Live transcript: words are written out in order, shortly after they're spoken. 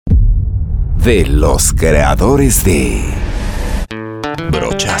de los creadores de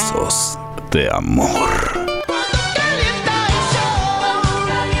Brochazos de Amor.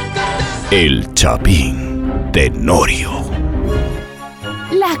 El Chapín Tenorio.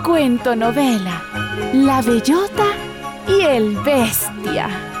 La cuentonovela, La Bellota y el Bestia.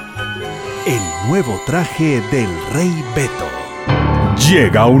 El nuevo traje del Rey Beto.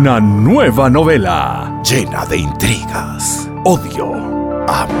 Llega una nueva novela Llena de intrigas, odio,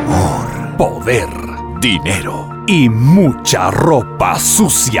 amor, poder dinero. y mucha ropa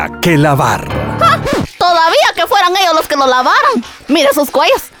sucia que lavar. ¡Ja! Todavía que fueran ellos los que lo lavaran. ¡Mire sus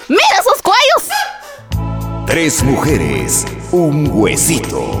cuellos! ¡Mire sus cuellos! 3 mujeres, un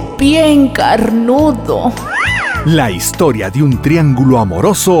huesito. Bien carnudo. La historia de un triángulo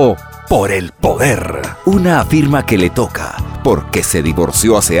amoroso por el poder. Una afirma que le toca porque se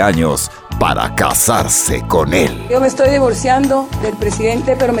divorció hace años para casarse con él. Yo me estoy divorciando del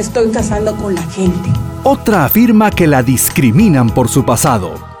presidente, pero me estoy casando con la gente. Otra afirma que la discriminan por su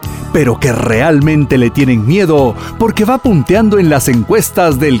pasado, pero que realmente le tienen miedo porque va punteando en las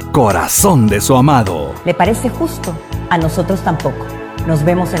encuestas del corazón de su amado. ¿Le parece justo? A nosotros tampoco. Nos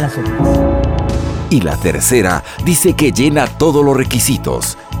vemos en las urnas. Y la tercera dice que llena todos los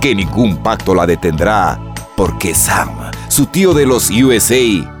requisitos, que ningún pacto la detendrá, porque Sam, su tío de los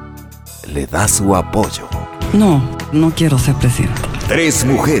USA, le da su apoyo. No quiero ser presidente. 3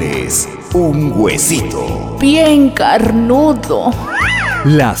 mujeres, un huesito. Bien carnudo.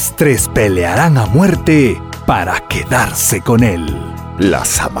 Las 3 pelearán a muerte para quedarse con él.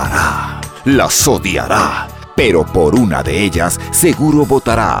 Las amará, las odiará, pero por una de ellas seguro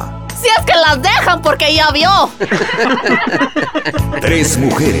votará. Si es que las dejan porque ya vio. 3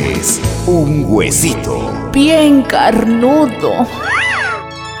 mujeres, un huesito. Bien carnudo.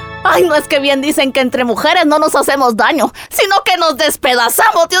 Ay, no es que bien dicen que entre mujeres no nos hacemos daño, sino que nos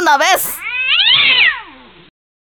despedazamos de una vez.